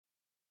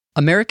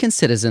American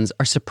citizens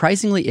are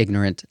surprisingly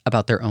ignorant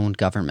about their own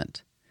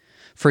government.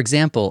 For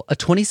example, a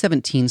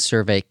 2017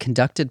 survey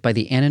conducted by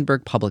the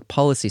Annenberg Public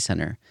Policy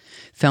Center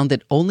found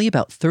that only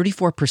about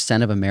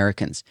 34% of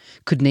Americans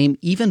could name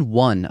even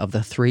one of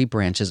the three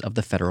branches of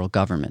the federal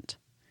government.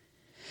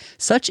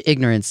 Such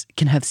ignorance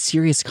can have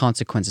serious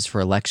consequences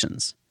for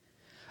elections.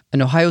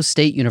 An Ohio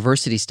State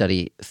University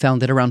study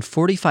found that around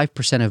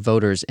 45% of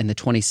voters in the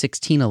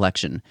 2016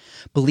 election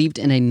believed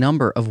in a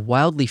number of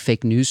wildly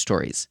fake news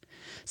stories,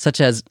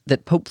 such as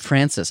that Pope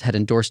Francis had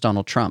endorsed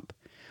Donald Trump,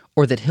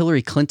 or that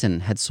Hillary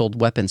Clinton had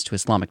sold weapons to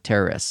Islamic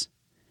terrorists.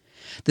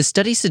 The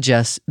study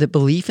suggests that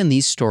belief in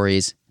these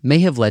stories may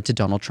have led to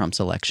Donald Trump's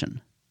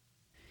election.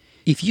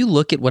 If you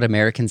look at what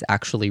Americans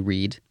actually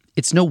read,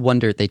 it's no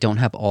wonder they don't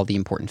have all the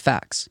important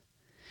facts.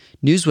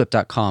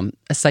 Newswhip.com,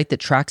 a site that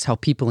tracks how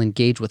people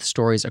engage with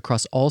stories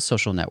across all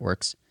social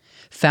networks,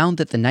 found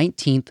that the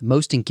 19th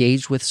most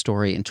engaged with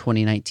story in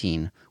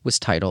 2019 was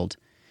titled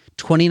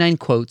 29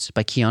 Quotes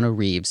by Keanu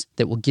Reeves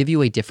That Will Give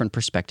You a Different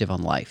Perspective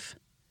on Life.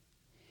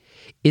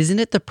 Isn't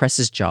it the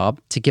press's job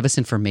to give us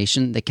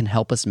information that can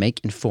help us make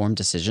informed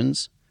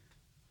decisions?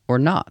 Or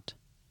not?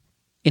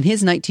 In his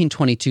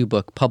 1922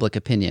 book, Public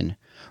Opinion,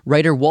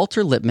 writer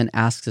Walter Lippmann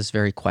asks this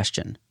very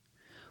question.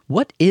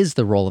 What is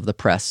the role of the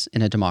press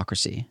in a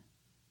democracy?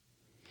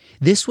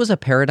 This was a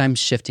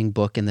paradigm-shifting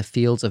book in the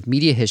fields of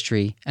media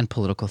history and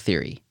political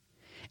theory,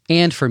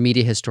 and for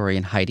media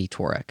historian Heidi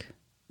Tworek.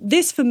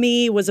 This, for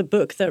me, was a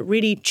book that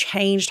really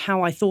changed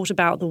how I thought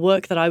about the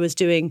work that I was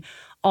doing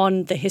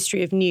on the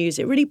history of news.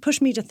 It really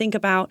pushed me to think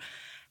about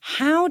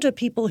how do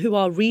people who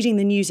are reading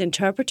the news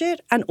interpret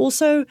it, and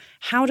also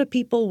how do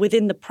people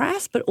within the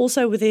press, but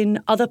also within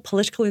other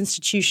political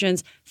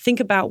institutions, think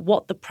about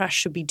what the press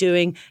should be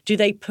doing? Do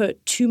they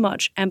put too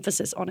much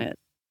emphasis on it?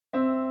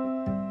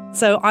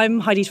 So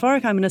I'm Heidi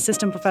Tworek. I'm an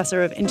assistant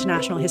professor of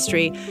international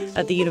history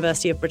at the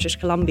University of British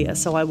Columbia.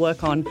 So I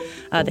work on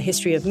the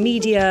history of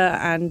media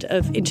and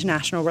of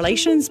international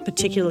relations,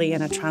 particularly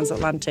in a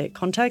transatlantic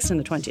context in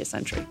the 20th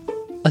century.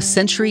 A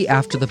century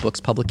after the book's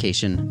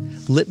publication,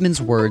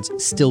 Lippmann's words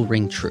still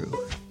ring true.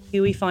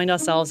 We find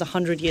ourselves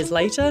 100 years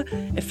later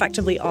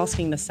effectively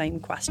asking the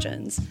same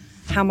questions.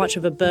 How much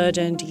of a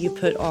burden do you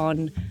put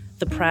on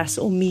the press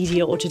or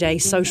media or today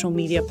social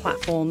media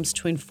platforms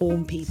to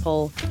inform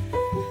people?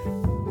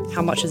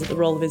 How much is it the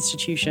role of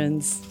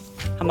institutions?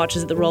 How much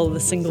is it the role of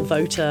the single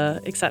voter,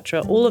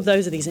 etc.? All of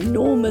those are these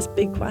enormous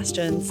big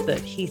questions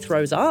that he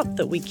throws up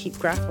that we keep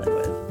grappling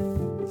with.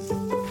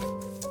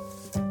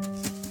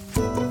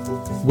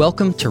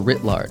 Welcome to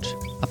Writ Large,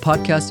 a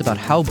podcast about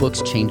how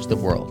books change the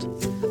world.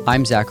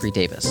 I'm Zachary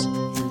Davis.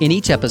 In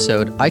each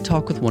episode, I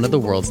talk with one of the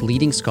world's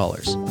leading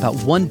scholars about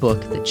one book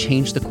that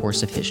changed the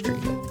course of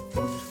history.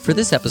 For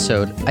this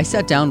episode, I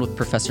sat down with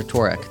Professor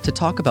Tworek to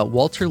talk about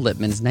Walter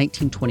Lippmann's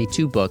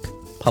 1922 book,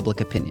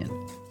 Public Opinion.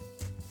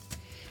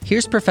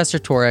 Here's Professor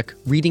Tworek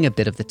reading a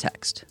bit of the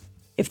text.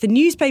 If the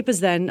newspapers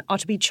then are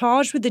to be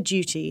charged with the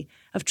duty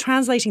of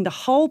translating the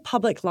whole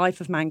public life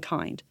of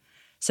mankind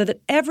so that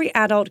every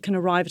adult can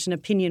arrive at an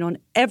opinion on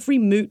every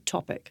moot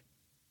topic,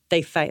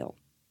 they fail.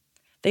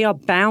 They are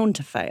bound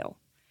to fail.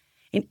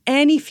 In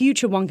any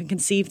future one can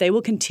conceive, they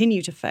will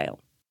continue to fail.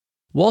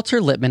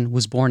 Walter Lippmann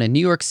was born in New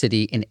York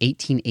City in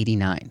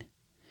 1889.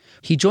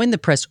 He joined the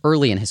press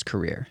early in his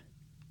career.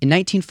 In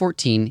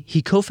 1914,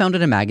 he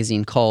co-founded a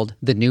magazine called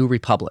The New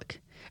Republic,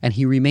 and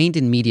he remained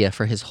in media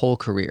for his whole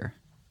career.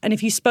 And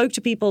if you spoke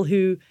to people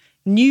who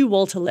knew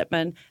Walter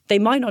Lippmann, they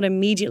might not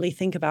immediately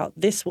think about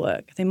this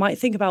work. They might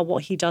think about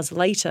what he does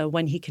later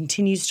when he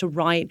continues to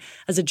write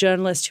as a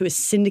journalist who is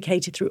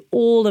syndicated through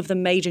all of the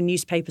major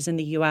newspapers in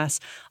the US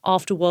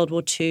after World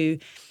War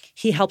II.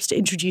 He helps to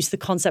introduce the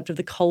concept of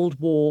the Cold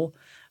War.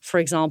 For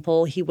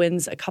example, he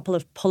wins a couple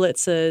of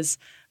Pulitzers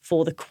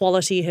for the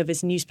quality of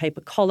his newspaper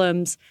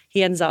columns.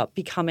 He ends up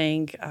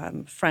becoming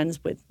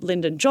friends with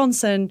Lyndon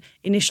Johnson,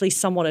 initially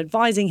somewhat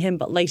advising him,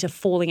 but later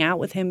falling out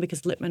with him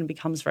because Lippmann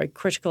becomes very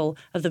critical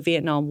of the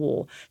Vietnam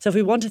War. So if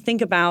we want to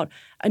think about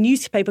a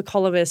newspaper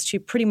columnist who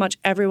pretty much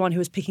everyone who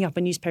was picking up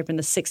a newspaper in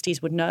the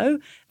 60s would know,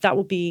 that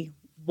would be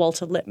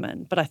Walter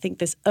Lippmann. But I think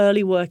this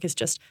early work is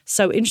just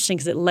so interesting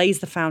because it lays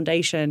the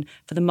foundation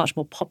for the much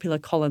more popular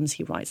columns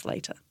he writes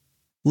later.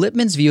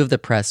 Lippmann's view of the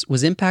press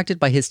was impacted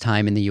by his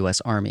time in the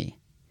U.S. Army.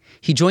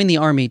 He joined the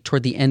Army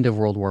toward the end of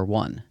World War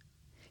I.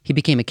 He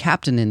became a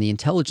captain in the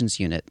intelligence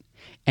unit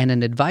and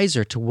an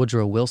advisor to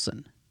Woodrow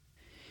Wilson.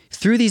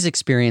 Through these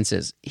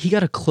experiences, he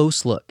got a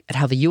close look at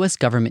how the U.S.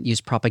 government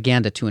used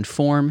propaganda to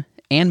inform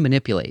and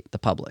manipulate the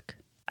public.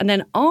 And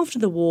then after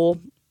the war,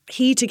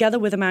 he, together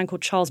with a man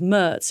called Charles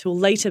Mertz, who will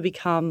later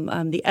become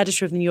the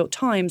editor of the New York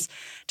Times,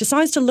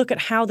 decides to look at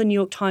how the New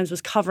York Times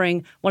was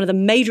covering one of the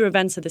major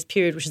events of this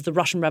period, which is the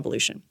Russian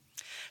Revolution.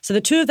 So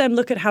the two of them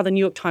look at how the New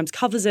York Times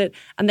covers it,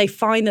 and they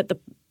find that the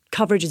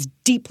coverage is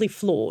deeply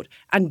flawed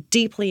and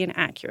deeply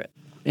inaccurate.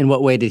 In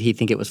what way did he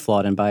think it was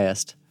flawed and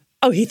biased?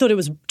 Oh, he thought it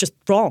was just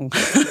wrong.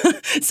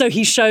 So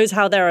he shows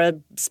how there are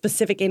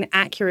specific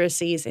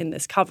inaccuracies in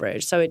this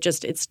coverage. So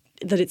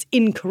it's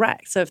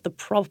incorrect. So if the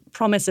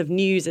promise of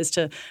news is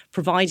to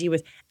provide you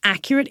with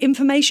accurate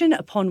information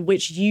upon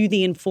which you,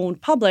 the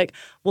informed public,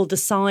 will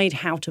decide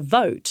how to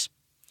vote,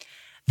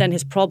 then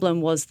his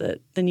problem was that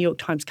the New York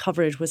Times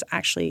coverage was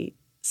actually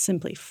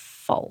simply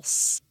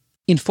false.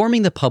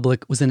 Informing the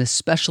public was an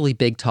especially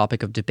big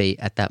topic of debate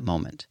at that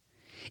moment.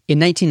 In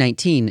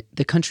 1919,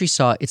 the country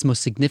saw its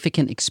most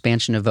significant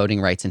expansion of voting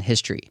rights in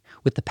history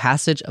with the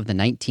passage of the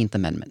 19th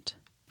Amendment.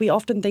 We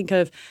often think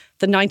of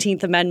the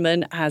 19th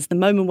Amendment as the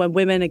moment when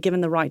women are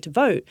given the right to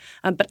vote.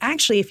 But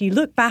actually, if you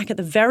look back at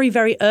the very,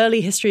 very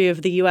early history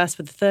of the U.S.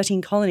 with the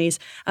 13 colonies,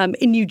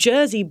 in New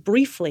Jersey,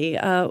 briefly,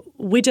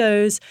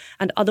 widows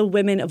and other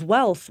women of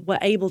wealth were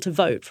able to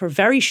vote for a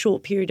very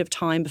short period of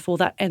time before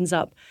that ends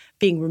up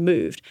being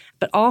removed.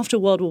 But after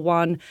World War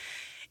I,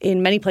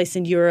 in many places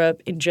in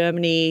Europe, in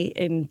Germany,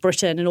 in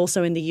Britain, and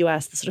also in the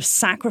US, the sort of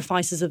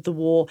sacrifices of the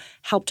war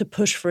helped to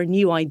push for a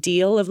new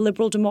ideal of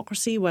liberal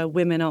democracy where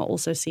women are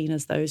also seen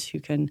as those who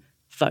can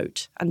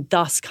vote. And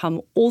thus come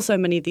also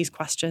many of these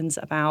questions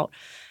about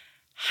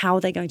how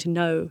they're going to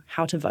know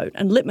how to vote.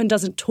 And Lippmann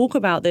doesn't talk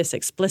about this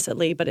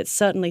explicitly, but it's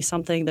certainly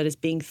something that is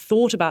being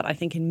thought about, I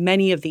think, in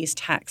many of these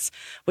texts,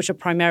 which are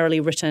primarily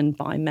written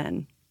by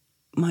men.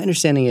 My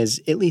understanding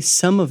is at least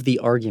some of the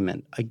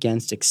argument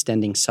against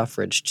extending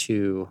suffrage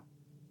to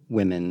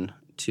women,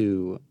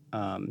 to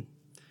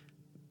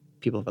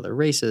people of other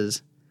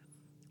races,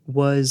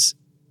 was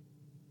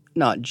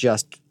not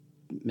just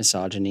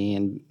misogyny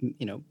and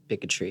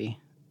bigotry,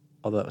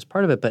 although that was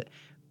part of it,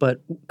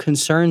 but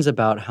concerns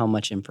about how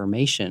much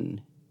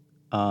information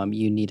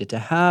you needed to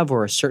have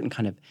or a certain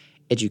kind of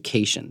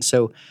education.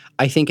 So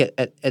I think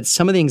at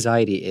some of the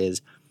anxiety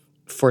is,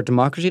 for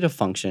democracy to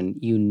function,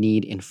 you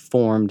need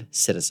informed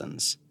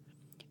citizens.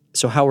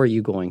 So how are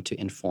you going to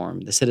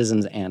inform the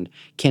citizens, and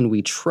can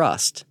we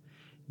trust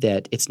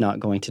that it's not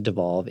going to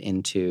devolve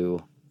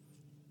into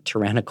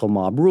tyrannical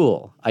mob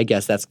rule? I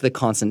guess that's the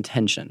constant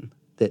tension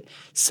that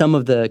some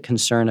of the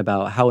concern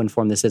about how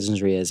informed the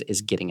citizenry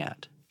is getting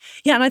at.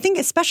 Yeah, and I think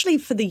especially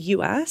for the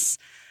US,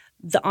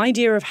 the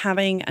idea of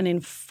having an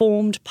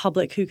informed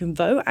public who can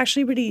vote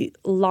actually really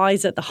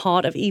lies at the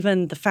heart of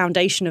even the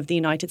foundation of the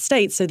United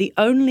States. So the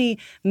only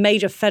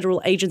major federal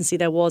agency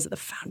there was at the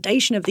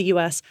foundation of the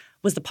U.S.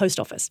 was the post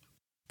office.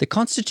 The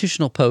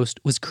Constitutional Post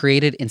was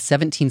created in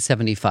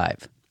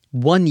 1775,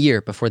 1 year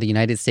before the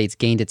United States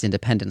gained its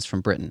independence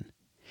from Britain.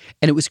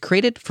 And it was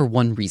created for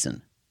one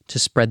reason: to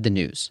spread the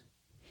news.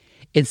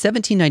 In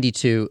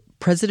 1792,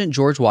 President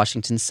George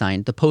Washington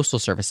signed the Postal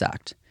Service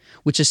Act,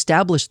 which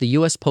established the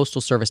U.S.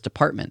 Postal Service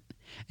Department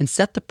and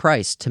set the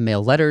price to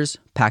mail letters,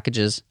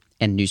 packages,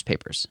 and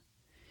newspapers.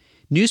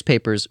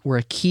 Newspapers were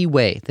a key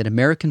way that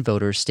American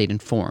voters stayed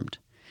informed,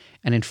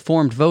 and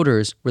informed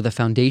voters were the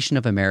foundation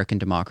of American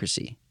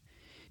democracy.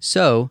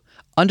 So,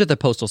 under the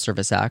Postal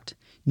Service Act,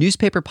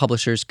 newspaper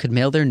publishers could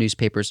mail their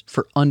newspapers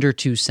for under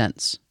 2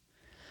 cents.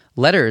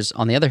 Letters,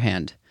 on the other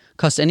hand,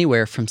 cost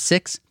anywhere from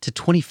 6 to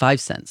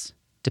 25 cents,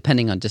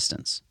 depending on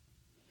distance.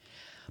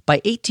 By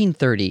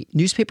 1830,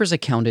 newspapers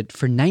accounted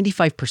for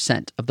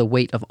 95% of the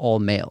weight of all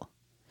mail,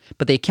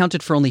 but they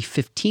accounted for only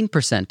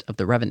 15% of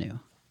the revenue.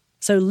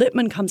 So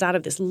Lippmann comes out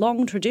of this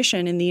long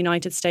tradition in the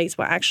United States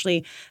where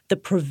actually the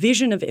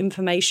provision of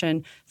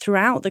information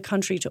throughout the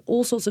country to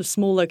all sorts of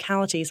small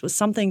localities was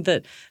something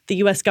that the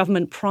U.S.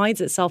 government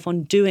prides itself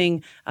on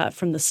doing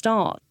from the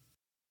start.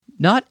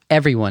 Not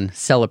everyone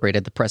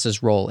celebrated the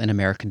press's role in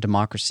American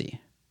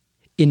democracy.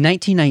 In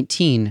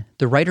 1919,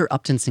 the writer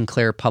Upton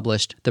Sinclair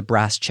published The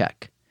Brass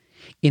Check.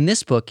 In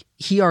this book,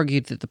 he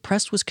argued that the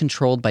press was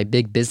controlled by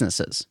big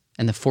businesses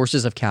and the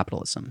forces of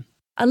capitalism.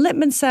 And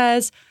Lippmann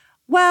says,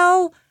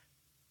 well,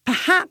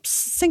 perhaps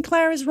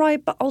Sinclair is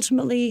right, but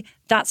ultimately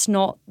that's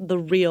not the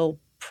real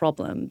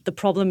problem. The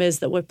problem is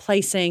that we're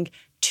placing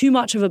too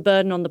much of a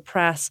burden on the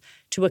press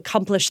to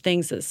accomplish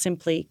things that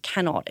simply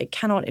cannot. It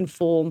cannot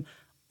inform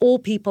all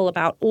people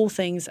about all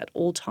things at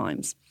all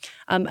times.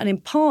 And in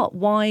part,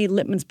 why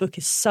Lippmann's book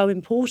is so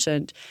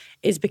important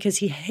is because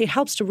he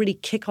helps to really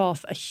kick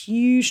off a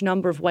huge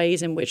number of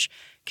ways in which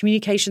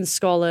communications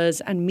scholars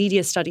and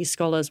media studies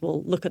scholars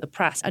will look at the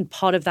press. And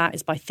part of that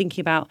is by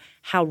thinking about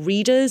how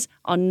readers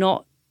are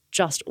not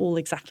just all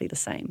exactly the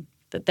same,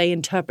 that they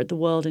interpret the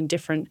world in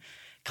different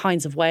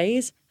kinds of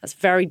ways. That's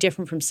very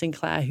different from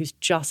Sinclair, who's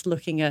just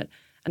looking at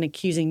and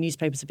accusing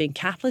newspapers of being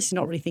capitalist. He's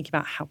not really thinking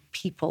about how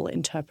people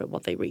interpret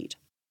what they read.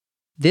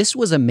 This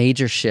was a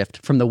major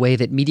shift from the way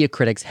that media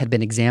critics had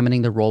been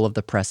examining the role of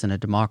the press in a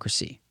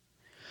democracy.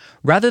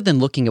 Rather than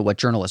looking at what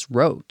journalists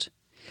wrote,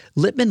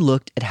 Lippmann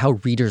looked at how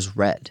readers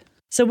read.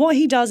 So what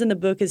he does in the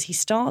book is he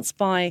starts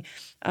by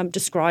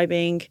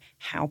describing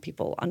how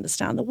people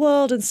understand the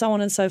world and so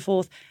on and so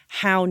forth,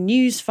 how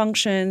news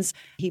functions.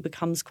 He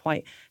becomes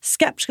quite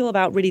skeptical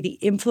about really the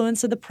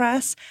influence of the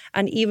press,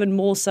 and even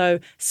more so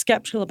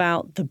skeptical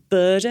about the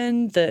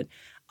burden that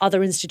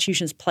other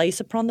institutions place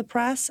upon the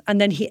press. And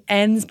then he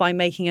ends by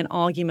making an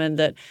argument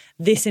that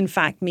this, in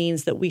fact,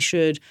 means that we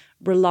should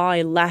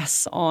rely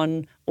less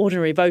on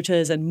ordinary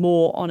voters and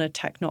more on a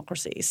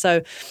technocracy.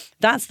 So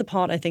that's the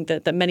part I think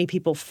that many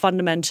people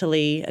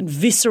fundamentally and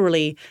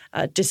viscerally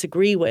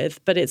disagree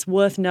with. But it's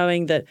worth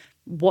knowing that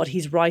what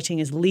he's writing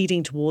is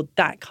leading toward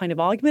that kind of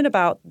argument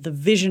about the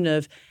vision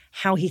of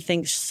how he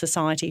thinks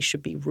society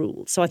should be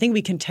ruled. So I think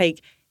we can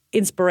take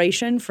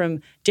inspiration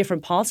from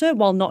different parts of it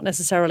while not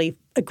necessarily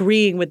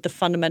agreeing with the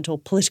fundamental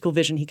political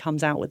vision he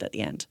comes out with at the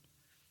end.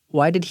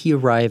 Why did he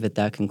arrive at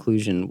that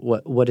conclusion?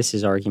 What is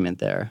his argument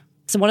there?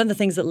 So one of the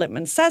things that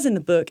Lippmann says in the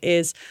book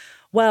is,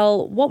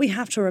 well, what we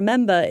have to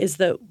remember is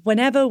that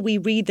whenever we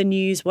read the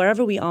news,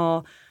 wherever we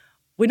are,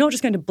 we're not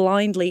just going to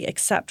blindly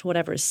accept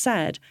whatever is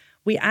said.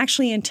 We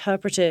actually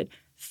interpret it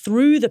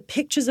through the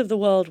pictures of the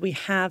world we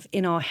have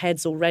in our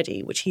heads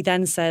already, which he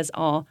then says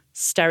are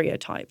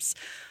stereotypes.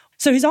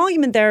 So his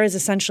argument there is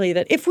essentially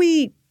that if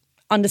we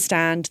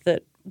understand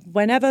that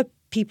whenever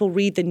people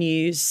read the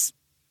news,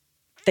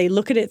 they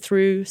look at it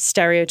through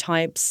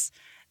stereotypes,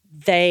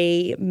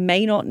 they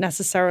may not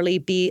necessarily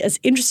be as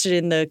interested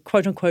in the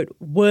quote-unquote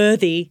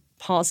worthy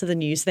parts of the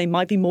news. They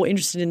might be more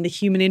interested in the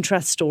human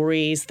interest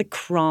stories, the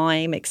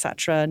crime,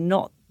 etc.,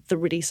 not the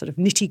really sort of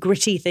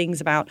nitty-gritty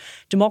things about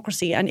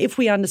democracy. And if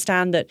we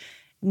understand that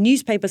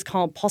newspapers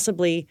can't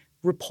possibly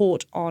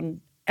report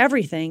on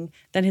everything,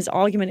 then his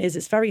argument is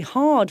it's very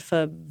hard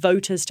for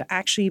voters to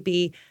actually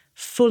be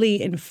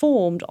fully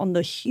informed on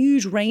the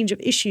huge range of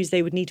issues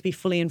they would need to be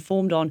fully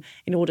informed on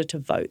in order to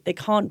vote. They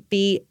can't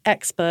be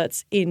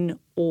experts in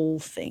all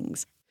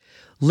things.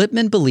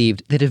 Lippmann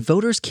believed that if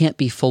voters can't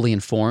be fully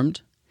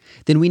informed,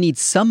 then we need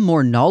some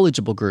more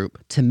knowledgeable group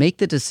to make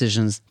the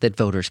decisions that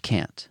voters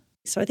can't.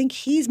 So I think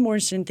he's more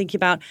interested in thinking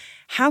about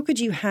how could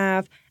you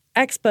have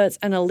experts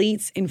and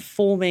elites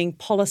informing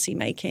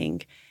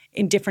policymaking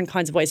in different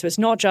kinds of ways. So it's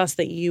not just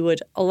that you would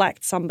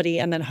elect somebody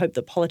and then hope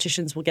that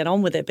politicians will get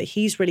on with it, but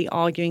he's really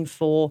arguing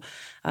for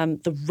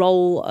the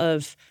role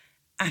of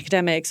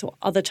academics or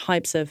other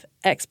types of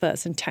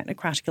experts and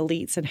technocratic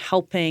elites and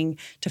helping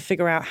to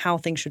figure out how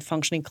things should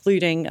function,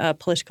 including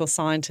political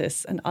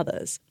scientists and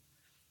others.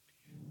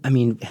 I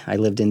mean, I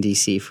lived in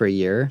D.C. for a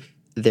year.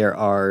 There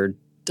are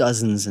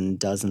dozens and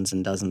dozens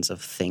and dozens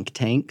of think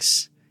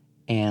tanks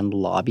and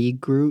lobby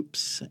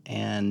groups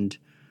and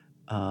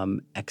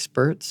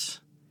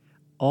experts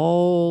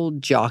all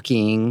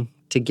jockeying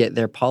to get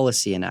their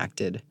policy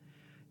enacted.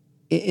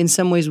 In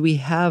some ways, we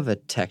have a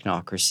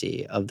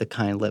technocracy of the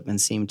kind Lippmann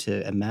seemed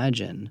to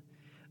imagine.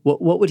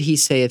 What would he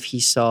say if he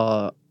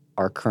saw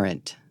our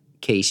current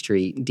K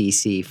Street,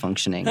 D.C.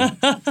 functioning?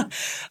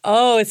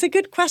 Oh, it's a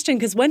good question,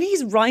 because when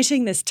he's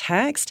writing this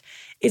text,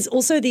 it's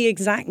also the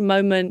exact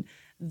moment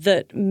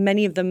that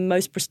many of the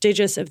most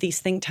prestigious of these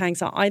think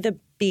tanks are either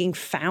being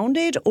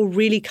founded or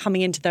really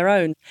coming into their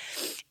own.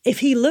 If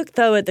he looked,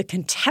 though, at the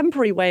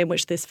contemporary way in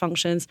which this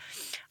functions,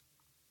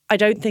 I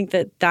don't think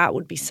that that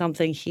would be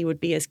something he would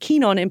be as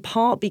keen on, in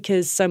part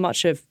because so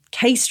much of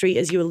K Street,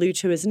 as you allude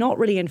to, is not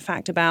really, in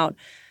fact, about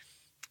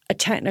a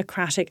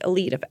technocratic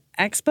elite of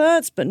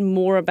experts, but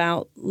more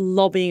about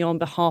lobbying on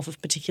behalf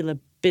of particular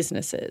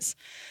businesses.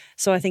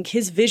 So I think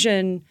his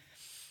vision,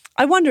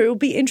 I wonder, it would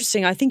be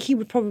interesting. I think he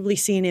would probably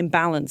see an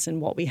imbalance in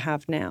what we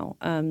have now.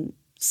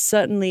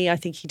 Certainly, I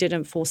think he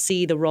didn't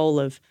foresee the role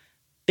of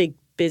big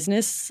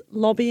business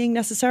lobbying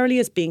necessarily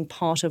as being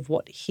part of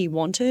what he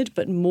wanted,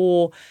 but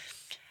more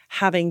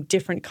having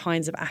different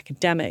kinds of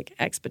academic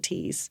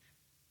expertise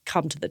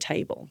come to the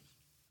table.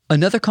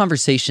 Another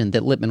conversation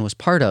that Lippmann was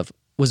part of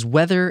was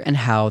whether and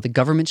how the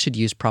government should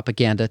use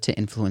propaganda to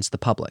influence the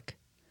public.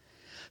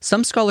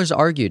 Some scholars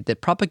argued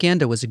that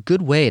propaganda was a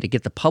good way to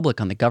get the public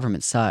on the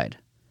government side.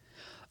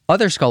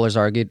 Other scholars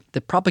argued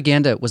that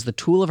propaganda was the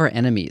tool of our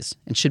enemies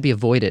and should be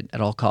avoided at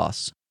all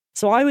costs.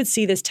 So I would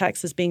see this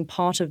text as being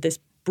part of this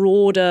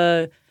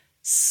broader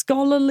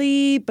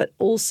scholarly but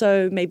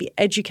also maybe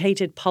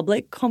educated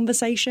public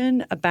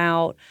conversation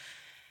about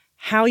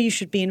how you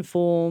should be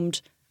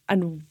informed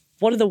and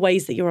what are the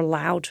ways that you're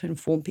allowed to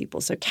inform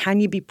people. So can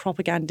you be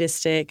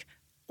propagandistic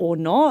or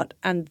not?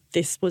 And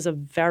this was a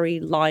very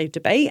live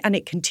debate, and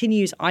it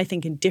continues, I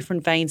think, in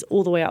different veins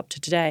all the way up to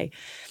today.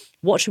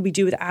 What should we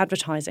do with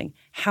advertising?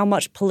 How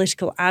much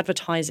political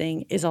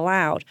advertising is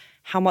allowed?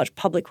 How much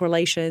public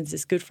relations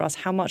is good for us?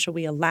 How much are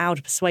we allowed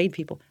to persuade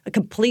people? A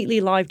completely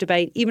live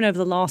debate, even over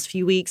the last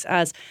few weeks,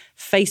 as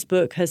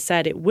Facebook has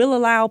said it will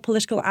allow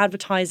political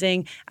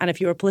advertising. And if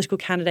you're a political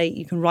candidate,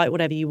 you can write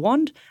whatever you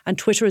want. And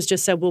Twitter has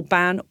just said we'll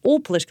ban all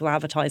political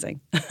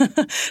advertising.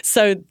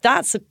 So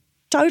that's a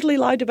totally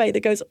live debate that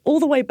goes all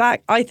the way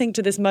back, I think,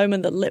 to this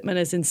moment that Lippmann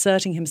is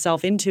inserting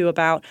himself into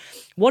about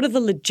what are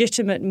the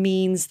legitimate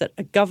means that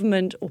a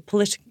government or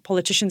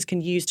politicians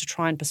can use to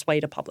try and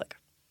persuade a public.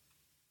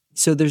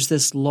 So there's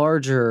this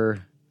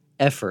larger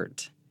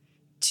effort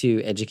to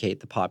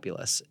educate the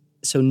populace.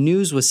 So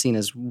news was seen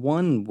as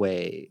one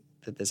way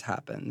that this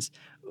happens.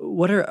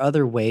 What are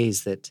other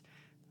ways that,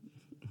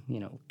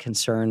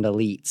 concerned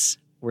elites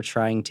were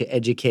trying to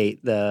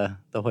educate the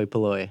hoi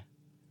polloi?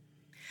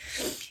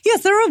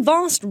 Yes, there are a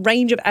vast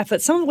range of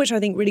efforts, some of which I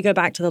think really go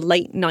back to the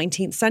late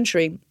 19th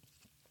century.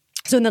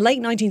 So in the late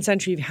 19th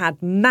century, you've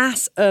had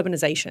mass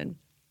urbanization.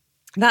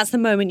 That's the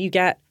moment you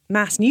get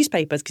mass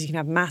newspapers, because you can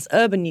have mass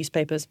urban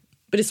newspapers.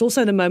 But it's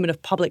also the moment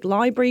of public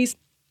libraries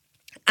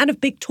and of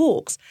big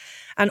talks.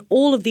 And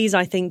all of these,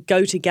 I think,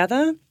 go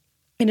together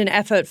in an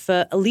effort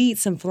for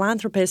elites and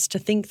philanthropists to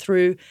think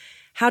through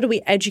how do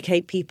we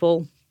educate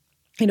people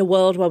in a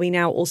world where we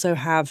now also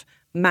have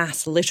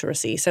mass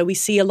literacy. So we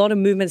see a lot of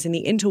movements in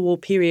the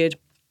interwar period,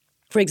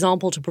 for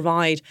example, to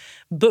provide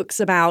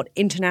books about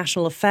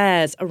international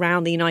affairs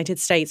around the United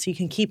States so you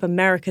can keep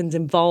Americans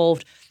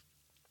involved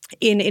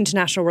in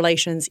international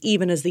relations,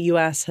 even as the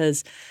US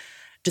has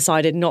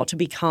decided not to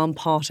become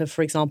part of,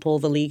 for example,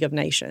 the League of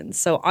Nations.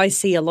 So I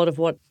see a lot of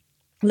what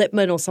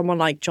Lippmann or someone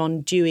like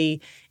John Dewey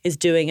is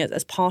doing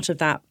as part of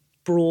that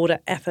broader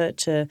effort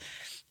to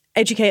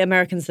educate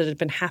Americans that had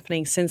been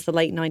happening since the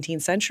late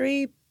 19th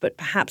century, but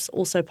perhaps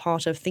also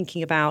part of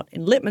thinking about,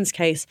 in Lippmann's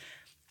case,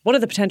 what are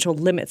the potential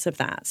limits of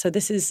that? So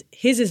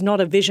his is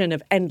not a vision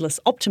of endless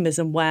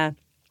optimism where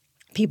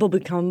people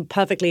become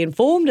perfectly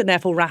informed and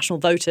therefore rational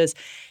voters.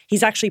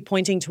 He's actually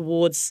pointing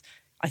towards,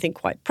 I think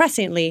quite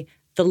presciently,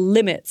 the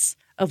limits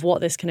of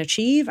what this can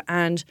achieve.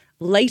 And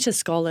later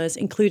scholars,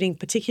 including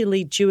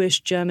particularly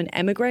Jewish German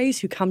emigres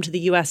who come to the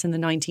US in the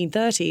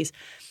 1930s,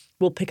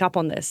 will pick up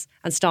on this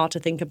and start to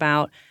think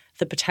about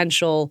the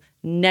potential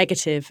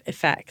negative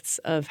effects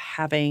of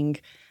having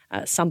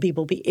some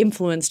people be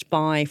influenced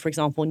by, for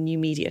example, new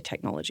media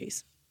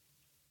technologies.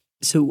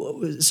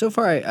 So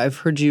far, I've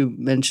heard you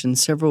mention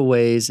several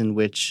ways in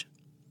which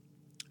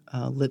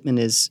Lippmann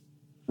is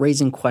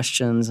raising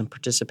questions and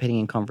participating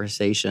in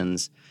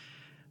conversations.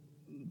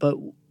 But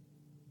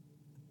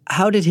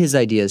how did his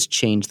ideas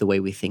change the way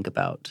we think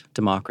about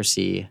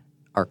democracy,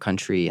 our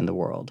country, and the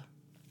world?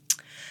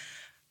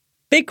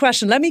 Big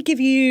question. Let me give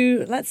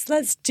you,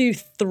 let's do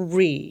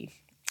three.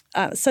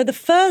 So the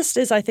first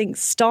is, I think,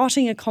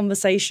 starting a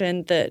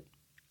conversation that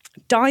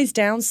dies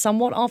down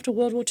somewhat after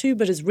World War II,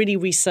 but has really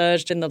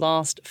resurged in the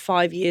last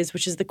 5 years,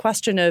 which is the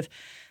question of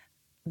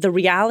the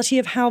reality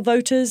of how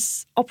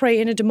voters operate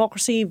in a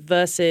democracy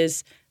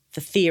versus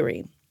the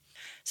theory.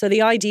 So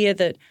the idea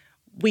that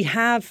we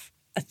have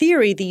a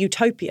theory, the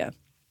utopia,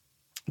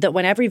 that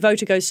when every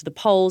voter goes to the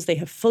polls, they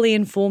have fully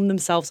informed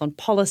themselves on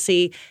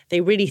policy.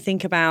 They really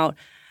think about,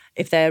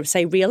 if they're,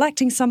 say,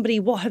 re-electing somebody,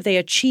 what have they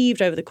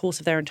achieved over the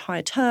course of their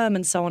entire term,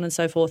 and so on and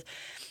so forth.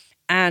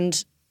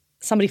 And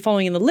somebody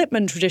following in the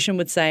Lippmann tradition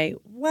would say,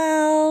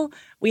 well,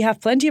 we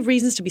have plenty of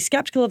reasons to be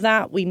skeptical of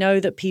that. We know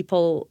that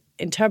people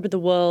interpret the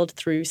world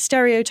through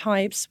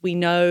stereotypes. We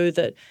know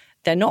that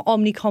they're not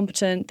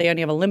omnicompetent. They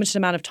only have a limited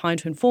amount of time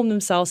to inform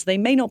themselves. So they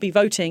may not be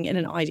voting in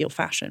an ideal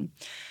fashion.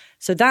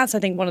 So that's, I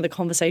think, one of the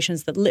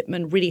conversations that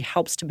Lippmann really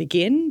helps to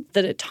begin,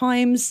 that at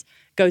times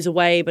goes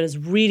away but has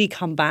really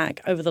come back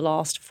over the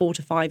last 4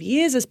 to 5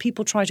 years as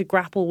people try to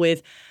grapple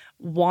with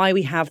why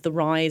we have the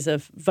rise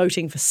of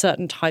voting for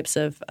certain types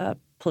of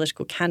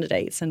political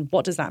candidates and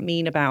what does that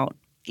mean about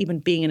even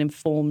being an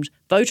informed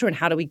voter, and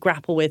how do we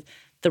grapple with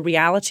the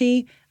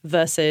reality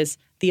versus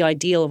the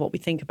ideal of what we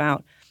think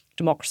about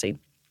democracy.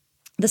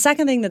 The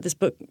second thing that this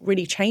book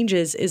really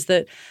changes is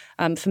that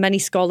for many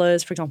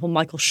scholars, for example,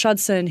 Michael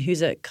Schudson,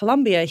 who's at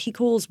Columbia, he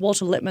calls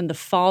Walter Lippmann the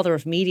father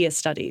of media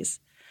studies,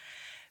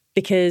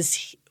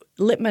 because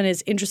Lippmann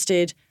is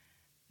interested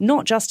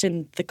not just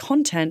in the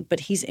content,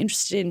 but he's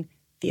interested in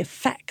the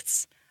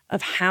effects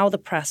of how the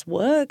press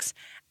works.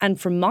 And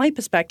from my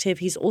perspective,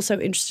 he's also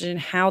interested in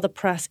how the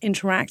press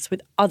interacts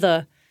with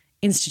other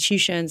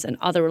institutions and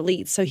other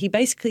elites. So he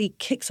basically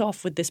kicks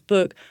off with this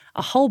book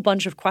a whole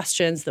bunch of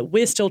questions that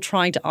we're still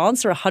trying to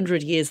answer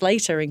 100 years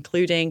later,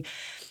 including,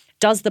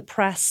 does the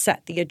press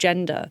set the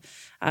agenda?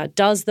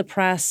 Does the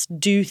press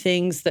do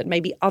things that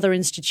maybe other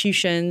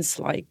institutions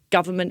like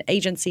government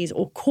agencies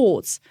or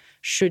courts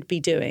should be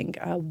doing?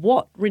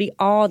 What really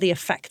are the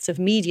effects of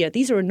media?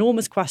 These are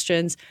enormous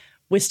questions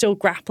we're still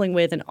grappling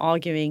with and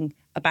arguing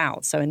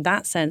about. So in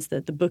that sense,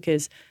 the book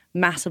is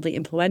massively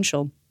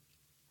influential.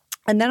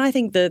 And then I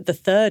think the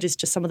third is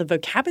just some of the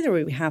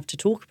vocabulary we have to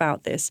talk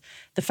about this.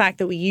 The fact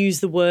that we use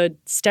the word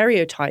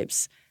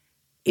stereotypes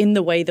in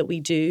the way that we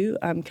do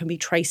can be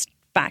traced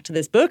back to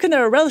this book. And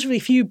there are relatively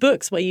few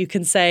books where you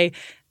can say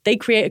they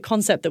create a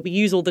concept that we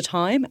use all the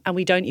time and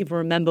we don't even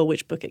remember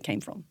which book it came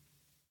from.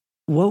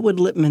 What would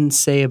Lippmann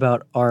say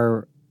about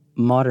our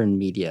modern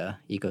media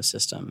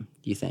ecosystem,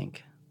 do you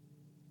think?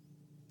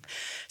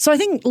 So I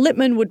think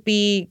Lippmann would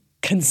be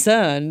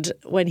concerned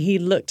when he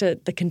looked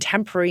at the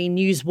contemporary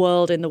news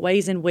world in the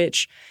ways in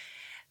which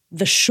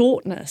the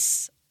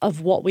shortness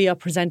of what we are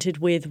presented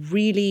with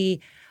really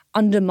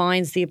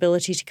undermines the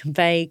ability to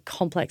convey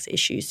complex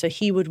issues. So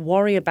he would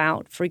worry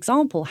about, for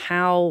example,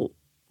 how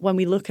when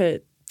we look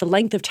at the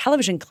length of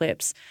television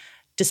clips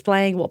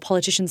displaying what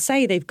politicians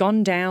say, they've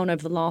gone down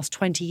over the last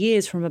 20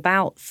 years from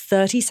about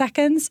 30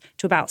 seconds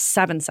to about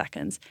 7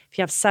 seconds. If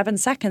you have 7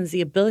 seconds,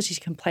 the ability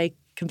to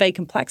convey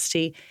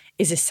complexity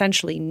is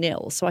essentially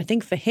nil. So I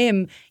think for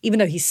him, even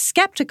though he's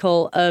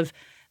skeptical of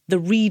the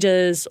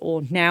readers,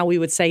 or now we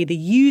would say the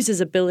user's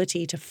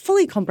ability to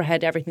fully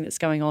comprehend everything that's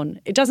going on.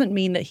 It doesn't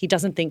mean that he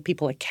doesn't think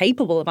people are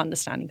capable of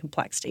understanding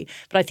complexity,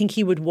 but I think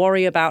he would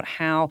worry about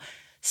how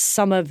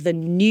some of the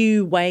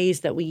new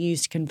ways that we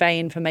use to convey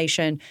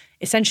information,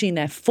 essentially in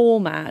their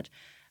format,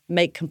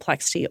 make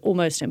complexity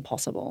almost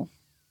impossible.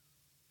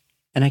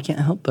 And I can't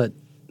help but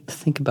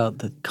think about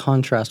the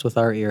contrast with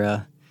our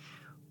era,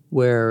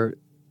 where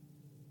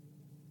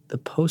the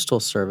Postal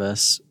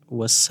Service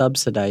was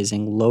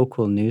subsidizing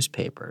local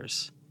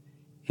newspapers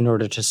in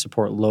order to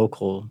support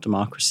local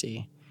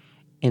democracy.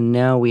 And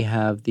now we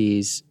have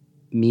these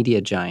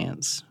media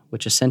giants,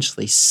 which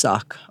essentially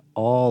suck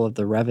all of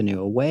the revenue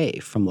away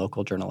from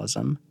local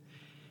journalism.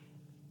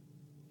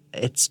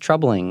 It's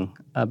troubling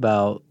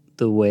about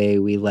the way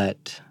we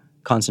let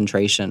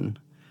concentration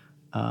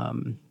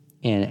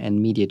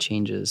and media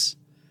changes.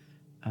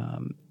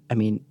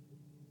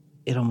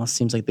 It almost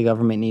seems like the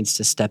government needs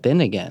to step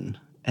in again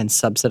and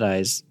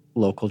subsidize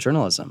local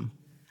journalism.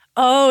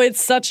 Oh,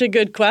 it's such a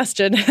good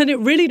question. And it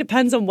really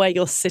depends on where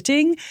you're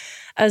sitting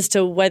as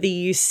to whether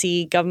you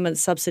see government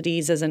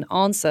subsidies as an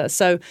answer.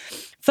 So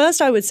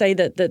first, I would say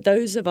that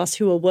those of us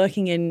who are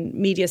working in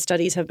media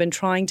studies have been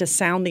trying to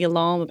sound the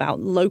alarm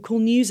about local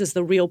news as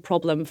the real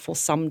problem for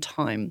some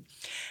time.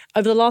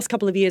 Over the last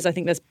couple of years, I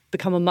think there's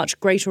become a much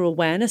greater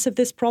awareness of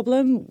this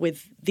problem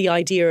with the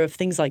idea of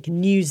things like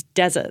news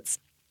deserts,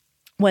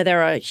 where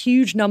there are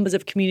huge numbers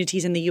of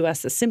communities in the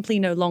US that simply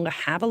no longer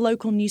have a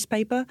local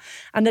newspaper,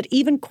 and that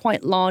even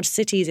quite large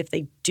cities, if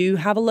they do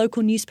have a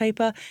local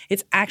newspaper,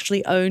 it's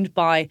actually owned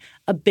by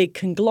a big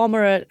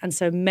conglomerate, and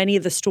so many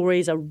of the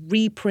stories are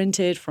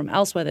reprinted from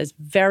elsewhere. There's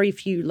very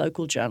few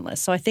local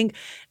journalists. So I think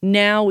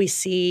now we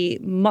see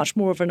much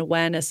more of an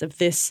awareness of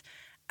this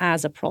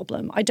as a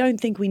problem. I don't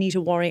think we need to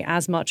worry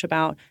as much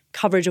about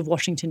coverage of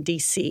Washington,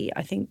 D.C.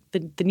 I think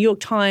the New York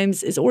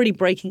Times is already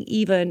breaking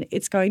even.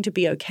 It's going to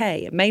be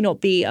okay. It may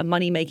not be a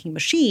money-making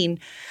machine,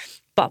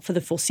 but for the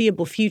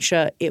foreseeable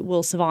future, it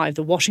will survive.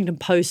 The Washington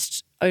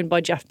Post, owned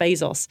by Jeff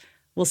Bezos,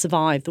 will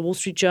survive. The Wall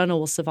Street Journal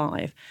will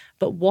survive.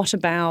 But what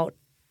about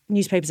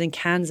newspapers in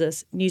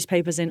Kansas,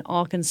 newspapers in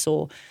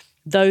Arkansas?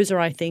 Those are,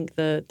 I think,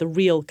 the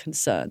real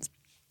concerns.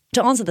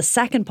 To answer the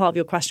second part of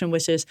your question,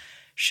 which is,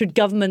 should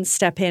governments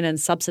step in and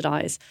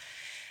subsidize?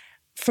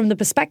 From the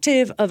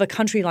perspective of a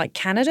country like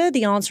Canada,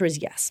 the answer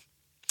is yes.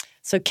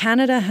 So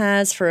Canada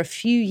has for a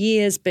few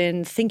years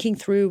been thinking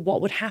through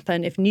what would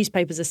happen if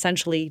newspapers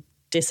essentially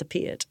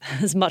disappeared.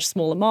 It's a much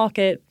smaller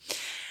market,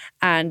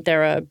 and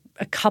there are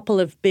a couple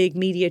of big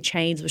media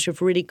chains which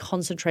have really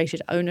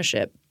concentrated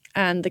ownership.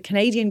 And the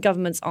Canadian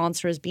government's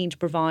answer has been to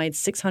provide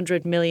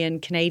 600 million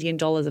Canadian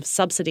dollars of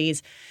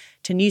subsidies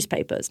to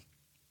newspapers.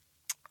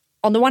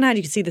 On the one hand,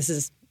 you can see this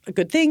is a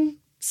good thing,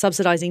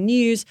 subsidizing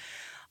news.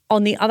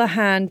 On the other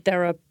hand,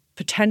 there are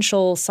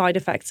potential side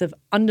effects of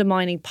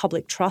undermining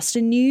public trust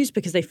in news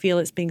because they feel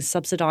it's being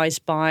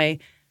subsidized by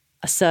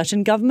a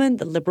certain government,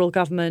 the Liberal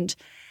government,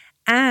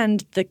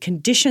 and the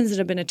conditions that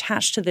have been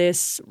attached to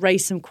this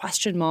raise some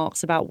question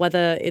marks about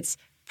whether it's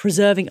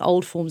preserving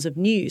old forms of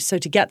news. So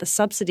to get the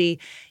subsidy,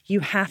 you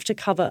have to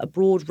cover a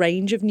broad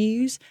range of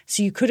news.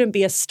 So you couldn't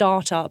be a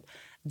startup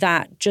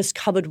that just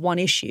covered one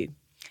issue.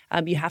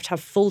 You have to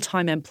have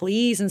full-time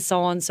employees and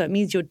so on. So it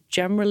means you're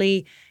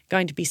generally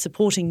going to be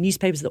supporting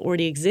newspapers that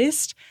already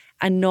exist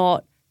and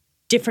not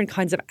different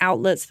kinds of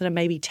outlets that are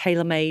maybe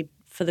tailor-made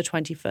for the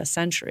 21st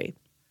century.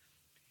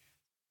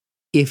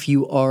 If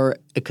you are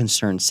a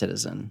concerned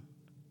citizen,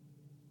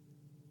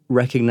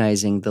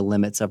 recognizing the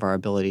limits of our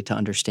ability to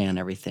understand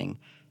everything,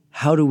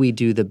 how do we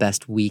do the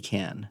best we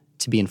can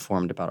to be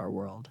informed about our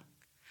world?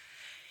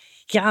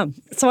 Yeah.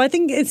 So I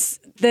think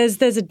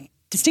there's a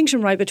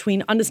distinction, right,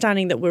 between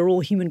understanding that we're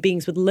all human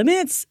beings with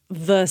limits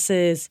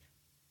versus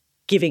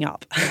giving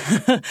up.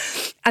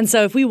 And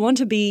so if we want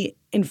to be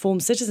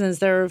informed citizens,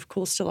 there are, of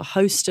course, still a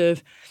host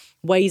of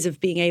ways of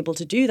being able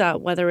to do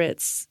that, whether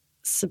it's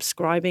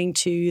subscribing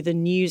to the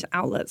news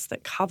outlets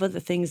that cover the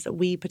things that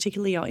we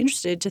particularly are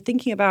interested, to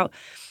thinking about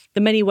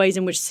the many ways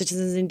in which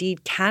citizens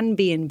indeed can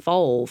be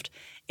involved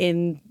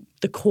in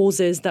the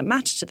causes that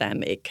matter to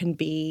them. It can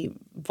be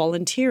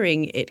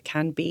volunteering. It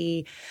can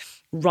be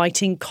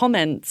writing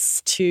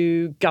comments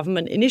to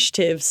government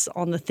initiatives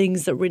on the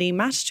things that really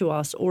matter to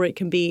us, or it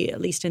can be,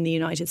 at least in the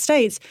United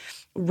States,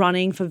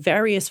 running for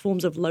various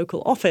forms of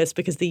local office,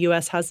 because the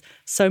US has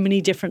so many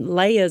different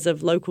layers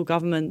of local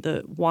government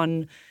that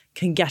one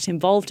can get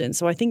involved in.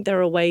 So I think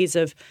there are ways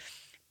of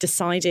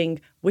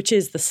deciding which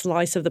is the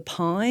slice of the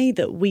pie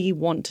that we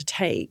want to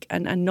take,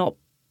 and not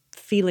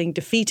feeling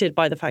defeated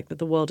by the fact that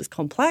the world is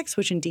complex,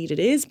 which indeed it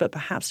is, but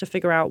perhaps to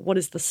figure out what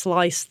is the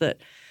slice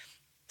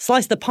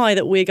of the pie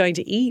that we're going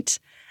to eat,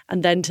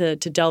 and then to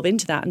delve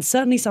into that. And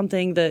certainly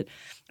something that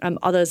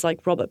others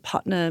like Robert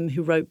Putnam,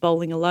 who wrote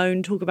Bowling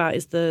Alone, talk about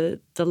is the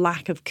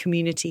lack of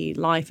community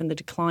life and the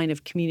decline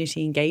of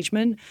community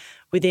engagement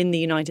within the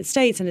United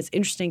States. And it's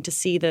interesting to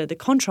see the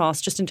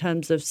contrast just in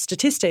terms of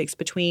statistics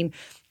between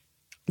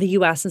the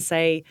US and,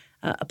 say,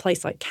 a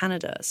place like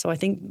Canada. So I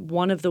think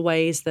one of the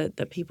ways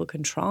that people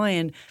can try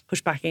and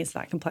push back against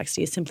that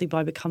complexity is simply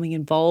by becoming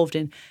involved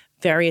in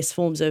various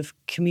forms of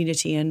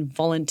community and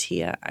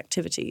volunteer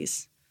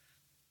activities.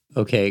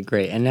 Okay,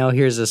 great. And now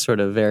here's a sort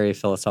of very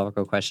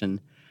philosophical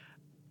question.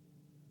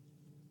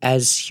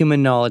 As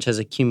human knowledge has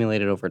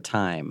accumulated over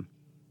time,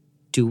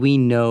 do we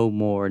know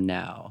more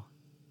now?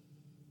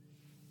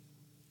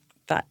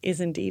 That is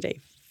indeed a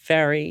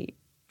very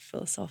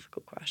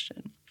philosophical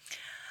question.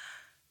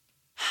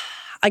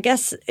 I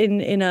guess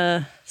in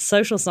a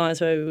social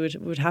science way, we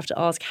would have to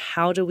ask,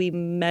 how do we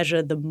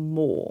measure the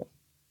more?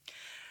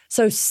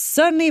 So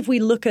certainly if we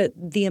look at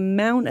the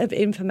amount of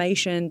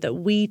information that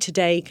we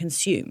today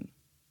consume,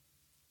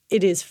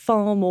 it is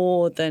far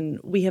more than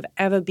we have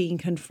ever been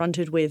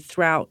confronted with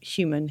throughout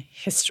human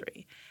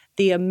history.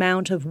 The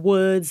amount of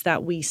words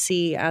that we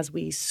see as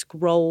we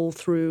scroll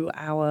through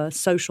our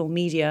social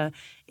media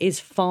is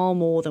far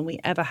more than we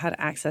ever had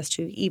access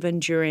to, even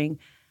during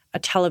a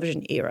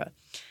television era.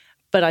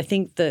 But I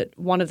think that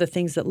one of the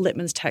things that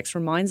Lippmann's text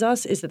reminds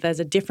us is that there's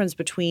a difference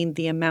between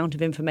the amount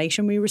of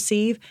information we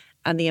receive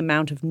and the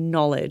amount of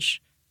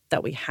knowledge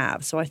that we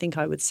have. So I think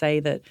I would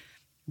say that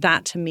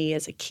to me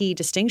is a key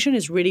distinction,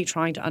 is really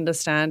trying to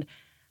understand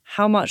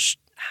how much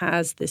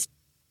has this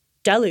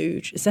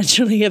deluge,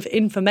 essentially, of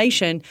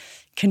information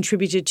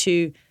contributed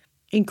to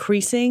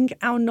increasing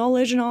our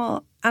knowledge and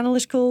our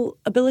analytical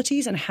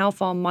abilities, and how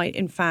far might,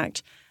 in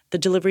fact, the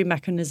delivery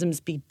mechanisms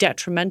be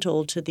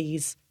detrimental to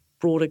these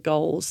broader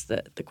goals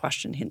that the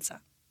question hints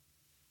at.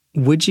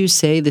 Would you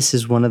say this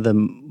is one of the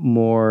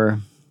more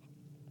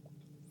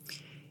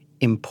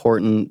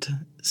important,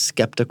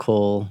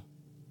 skeptical,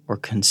 or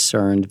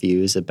concerned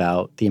views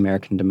about the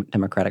American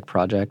democratic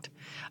project?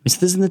 I mean, so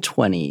this is in the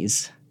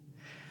 1920s.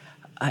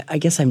 I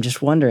guess I'm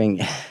just wondering,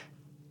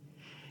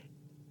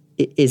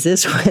 is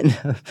this when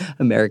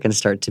Americans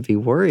start to be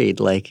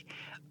worried? Like,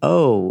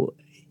 oh,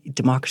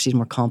 democracy is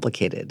more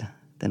complicated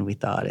than we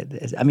thought it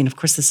is. I mean, of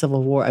course, the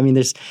Civil War. I mean,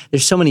 there's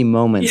so many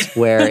moments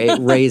where it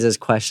raises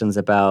questions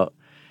about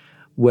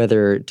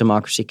whether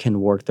democracy can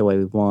work the way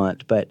we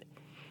want. But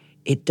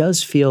it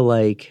does feel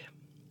like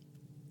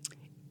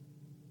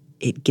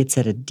it gets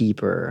at a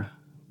deeper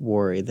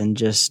worry than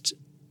just,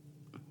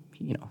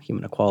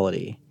 human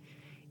equality.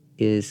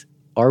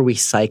 Are we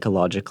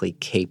psychologically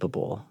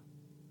capable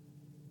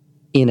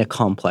in a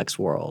complex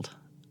world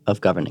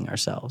of governing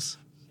ourselves?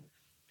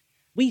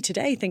 We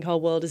today think our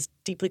world is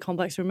deeply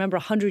complex. Remember,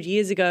 100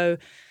 years ago,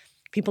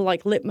 people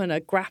like Lippmann are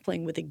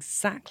grappling with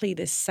exactly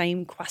this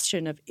same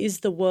question of,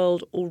 is the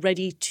world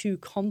already too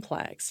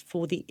complex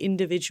for the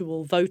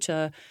individual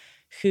voter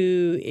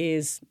who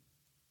is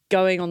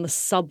going on the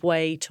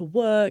subway to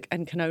work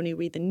and can only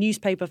read the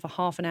newspaper for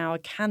half an hour?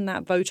 Can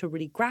that voter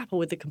really grapple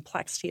with the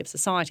complexity of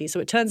society? So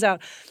it turns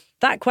out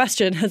that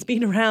question has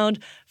been around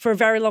for a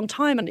very long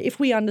time. And if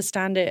we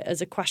understand it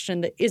as a question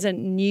that isn't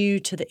new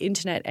to the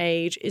internet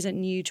age, isn't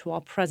new to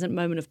our present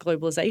moment of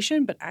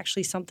globalization, but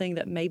actually something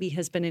that maybe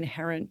has been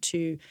inherent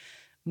to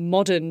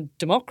modern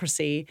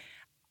democracy,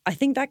 I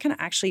think that can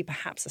actually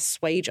perhaps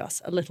assuage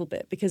us a little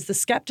bit, because the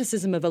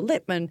skepticism of a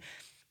Lippmann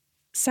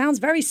sounds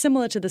very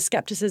similar to the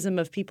skepticism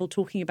of people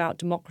talking about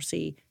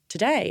democracy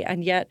today.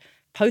 And yet,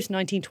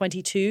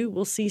 post-1922,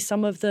 we'll see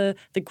some of the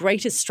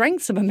greatest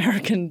strengths of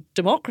American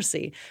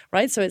democracy,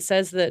 right? So it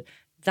says that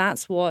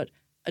that's what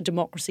a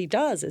democracy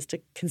does, is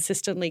to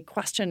consistently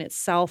question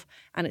itself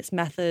and its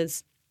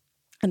methods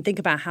and think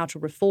about how to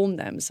reform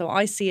them. So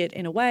I see it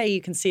in a way,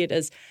 you can see it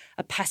as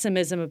a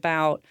pessimism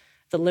about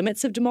the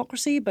limits of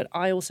democracy, but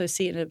I also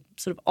see it in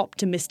a sort of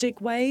optimistic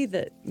way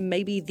that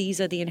maybe these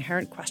are the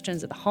inherent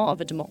questions at the heart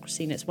of a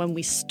democracy, and it's when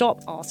we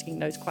stop asking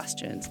those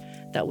questions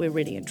that we're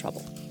really in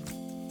trouble.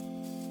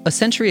 A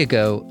century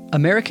ago,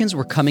 Americans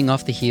were coming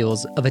off the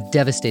heels of a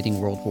devastating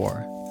world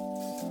war.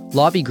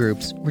 Lobby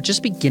groups were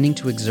just beginning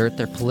to exert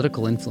their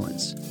political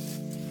influence.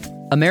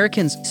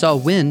 Americans saw a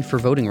win for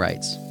voting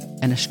rights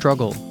and a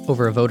struggle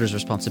over a voter's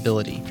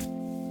responsibility.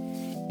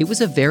 It was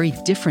a very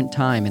different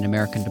time in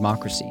American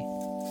democracy,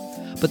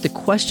 but the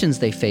questions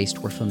they faced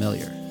were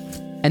familiar.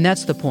 And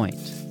that's the point.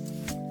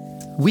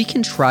 We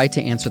can try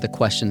to answer the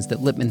questions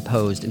that Lippmann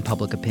posed in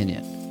public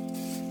opinion.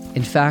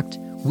 In fact,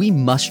 we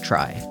must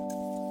try,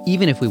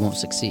 even if we won't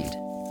succeed.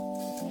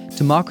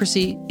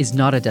 Democracy is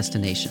not a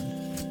destination.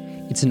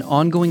 It's an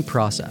ongoing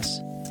process,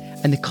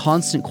 and the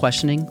constant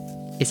questioning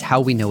is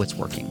how we know it's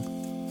working.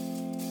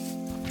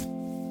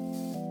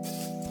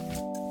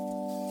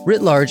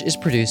 Writ Large is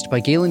produced by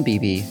Galen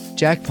Beebe,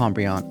 Jack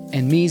Pombriant,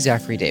 and me,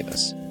 Zachary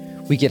Davis.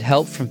 We get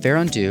help from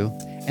Farron Du,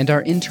 and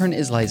our intern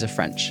is Liza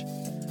French.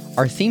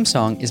 Our theme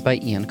song is by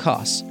Ian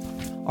Koss.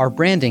 Our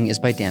branding is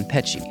by Dan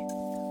Pecci.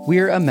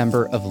 We're a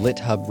member of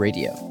LitHub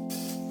Radio.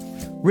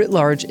 Writ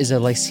Large is a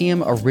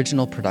Lyceum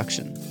original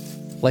production.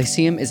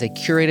 Lyceum is a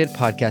curated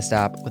podcast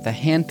app with a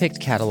hand-picked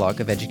catalog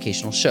of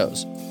educational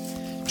shows.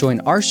 Join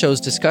our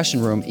show's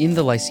discussion room in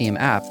the Lyceum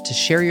app to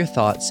share your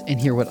thoughts and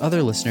hear what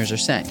other listeners are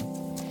saying.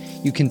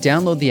 You can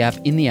download the app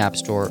in the App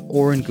Store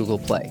or in Google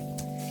Play.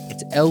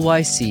 It's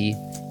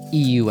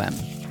LYCEUM.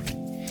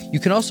 You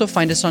can also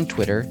find us on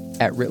Twitter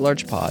at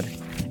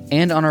WritLargePod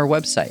and on our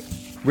website,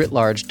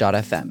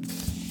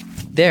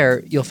 writlarge.fm.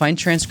 There, you'll find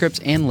transcripts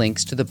and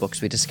links to the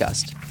books we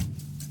discussed.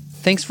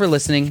 Thanks for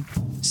listening.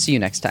 See you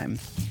next time.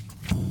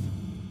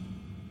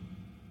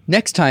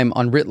 Next time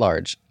on Writ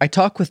Large, I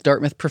talk with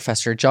Dartmouth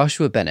professor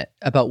Joshua Bennett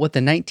about what the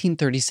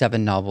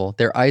 1937 novel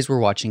Their Eyes Were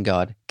Watching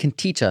God can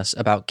teach us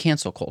about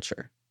cancel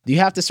culture. You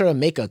have to sort of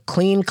make a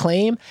clean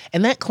claim,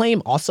 and that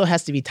claim also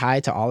has to be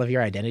tied to all of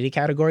your identity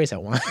categories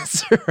at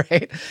once,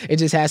 right? It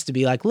just has to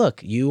be like,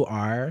 look, you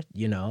are,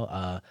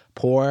 a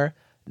poor,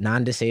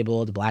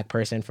 non-disabled Black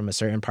person from a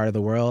certain part of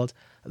the world.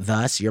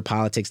 Thus, your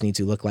politics need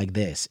to look like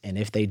this. And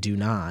if they do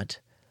not,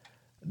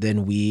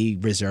 then we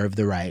reserve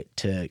the right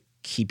to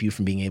keep you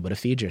from being able to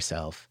feed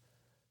yourself.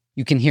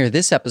 You can hear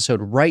this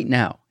episode right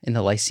now in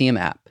the Lyceum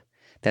app.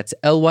 That's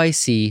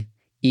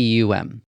LYCEUM.